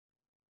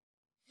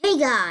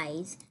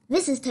guys,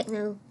 this is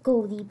Techno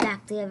Goldie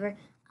back together.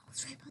 I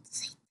was right about to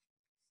say,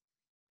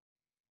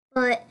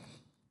 but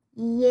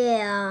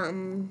yeah,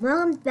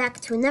 welcome back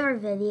to another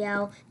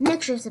video.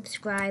 Make sure to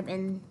subscribe,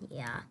 and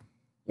yeah,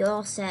 you're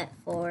all set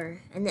for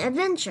an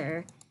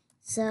adventure.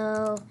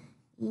 So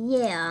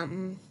yeah,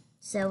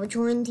 so we're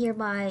joined here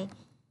by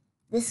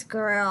this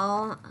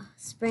girl,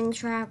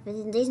 Springtrap.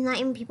 These are not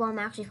even people I'm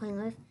actually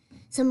playing with.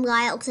 Some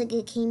guy that looks like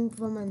it came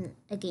from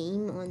a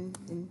game on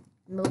the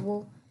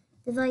mobile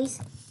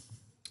device.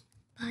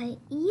 But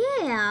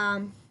yeah,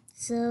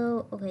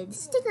 so okay, this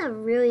is taking a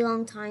really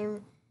long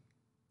time.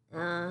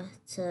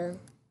 Taking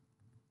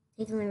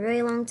a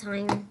really long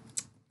time to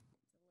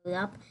load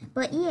up.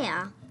 But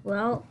yeah,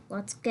 well,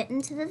 let's get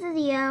into the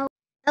video.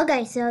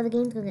 Okay, so the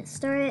game's gonna get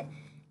started,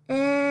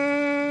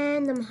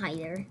 and I'm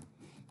Hider.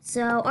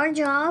 So our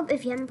job,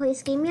 if you haven't played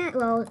this game yet,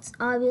 well, it's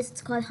obvious.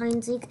 It's called hide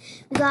and seek.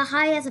 We got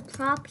hide as a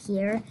prop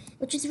here,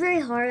 which is very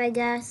hard, I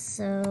guess.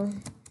 So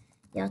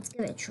yeah, let's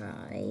give it a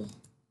try.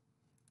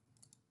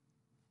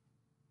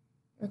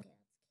 Okay.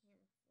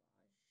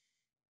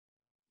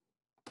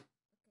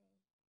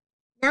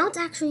 Now it's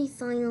actually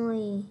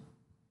finally.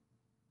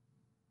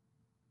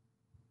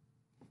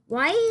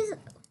 Why is?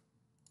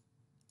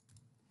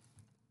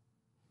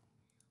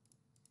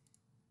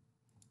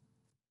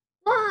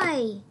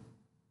 Why?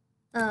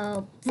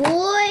 Oh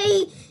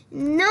boy!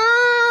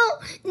 No!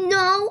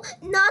 No!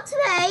 Not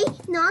today!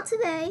 Not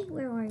today!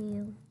 Where are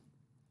you?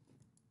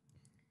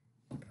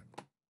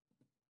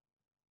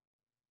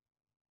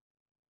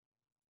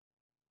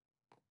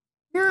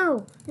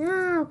 No!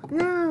 No!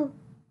 No!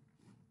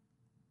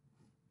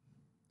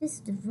 This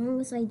is the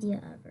wrongest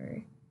idea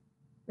ever.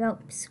 Well,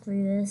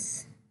 screw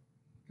this.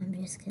 I'm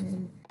just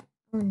kidding.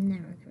 I would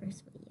never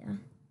curse, but yeah.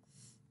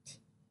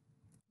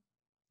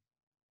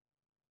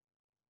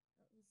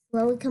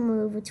 Slowly come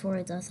over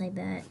towards us, I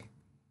bet.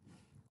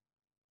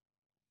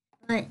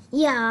 But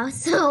yeah,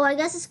 so I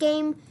guess this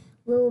game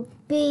will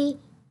be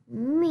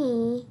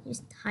me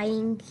just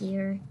hiding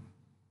here.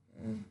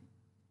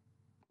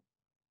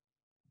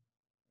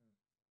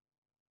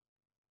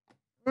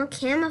 I want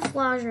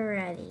camouflage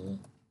already.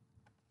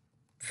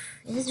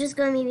 This is just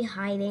going to be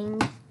hiding.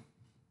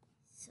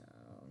 So.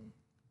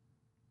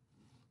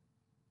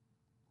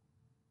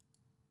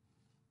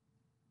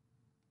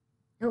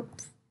 Nope.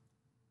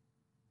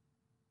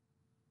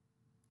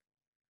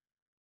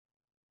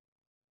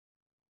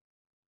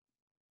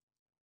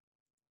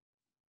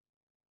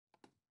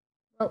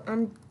 Oh,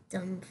 I'm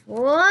done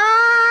for.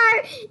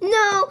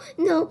 No,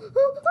 no.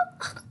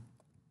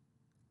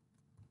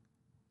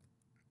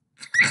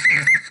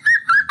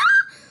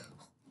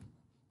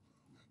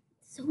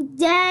 So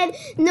dead.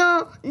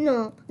 No,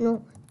 no,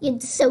 no. You're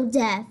so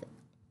deaf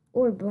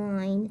or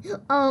blind.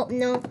 Oh,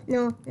 no,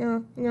 no,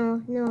 no,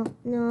 no, no,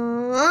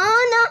 no.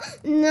 Oh,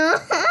 no,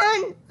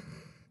 no.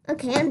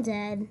 Okay, I'm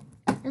dead.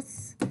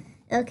 That's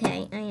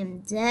okay. I am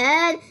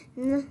dead.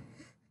 No.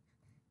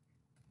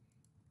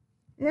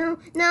 No,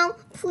 no,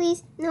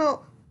 please,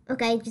 no.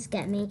 Okay, just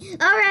get me.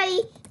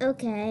 Alrighty.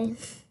 Okay.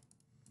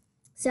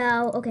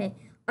 So, okay.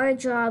 Our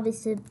job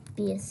is to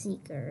be a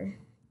seeker.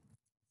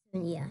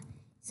 Yeah.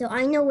 So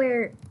I know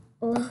where.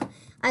 Oh,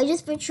 I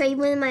just betrayed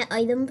one of my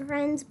item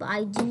friends, but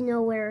I do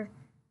know where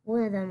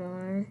one of them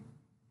are.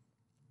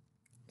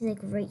 He's like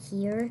right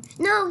here.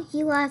 No,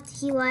 he left.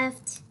 He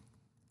left.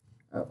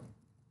 Oh,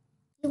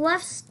 he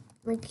left.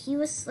 Like he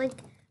was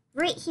like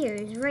right here.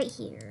 He's right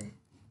here.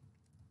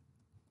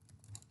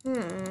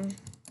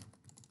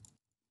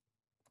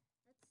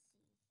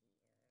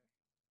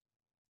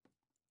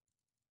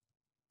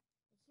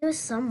 He was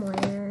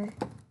somewhere.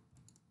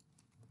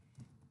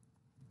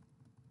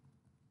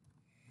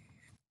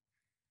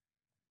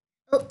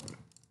 Oh,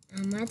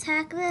 I'm gonna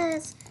attack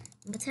this.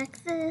 I'm gonna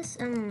attack this.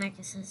 I'm gonna make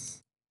this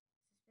as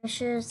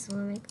suspicious. I'm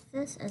gonna make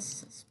this as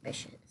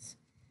suspicious.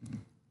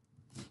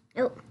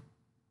 Oh.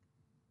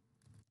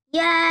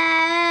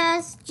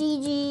 Yes!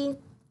 GG.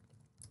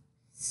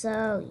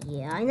 So,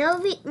 yeah. I know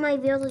my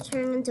videos are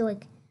turning into,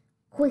 like,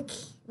 quick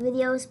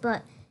videos,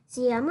 but,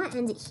 so yeah, I'm gonna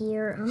end it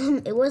here.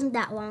 It wasn't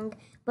that long,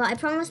 but I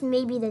promise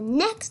maybe the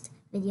next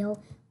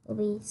video will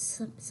be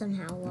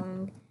somehow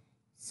long.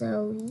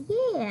 So,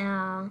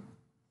 yeah.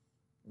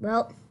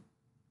 Well,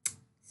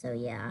 so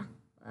yeah.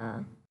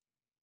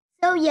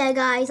 So yeah,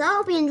 guys, I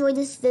hope you enjoyed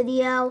this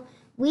video.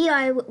 We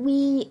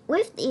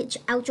with each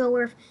outro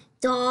with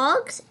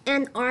dogs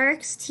and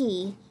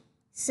RXT.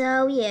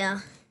 So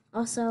yeah.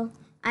 Also,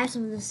 I have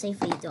something to say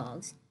for you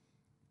dogs.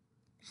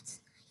 That's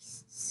a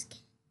nice skin.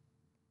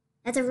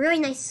 That's a really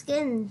nice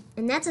skin,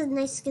 and that's a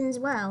nice skin as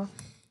well.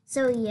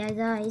 So yeah,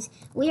 guys,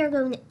 we are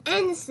going to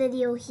end this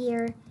video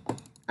here.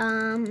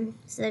 So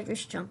they're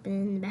just jumping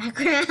in the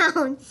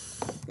background.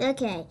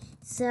 Okay,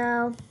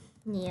 so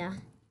yeah.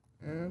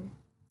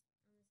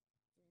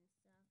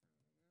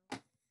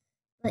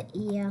 But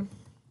yeah,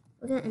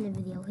 we're gonna end the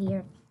video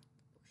here.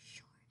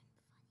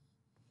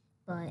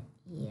 But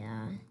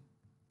yeah.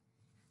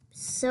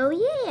 So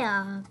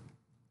yeah.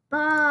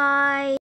 Bye.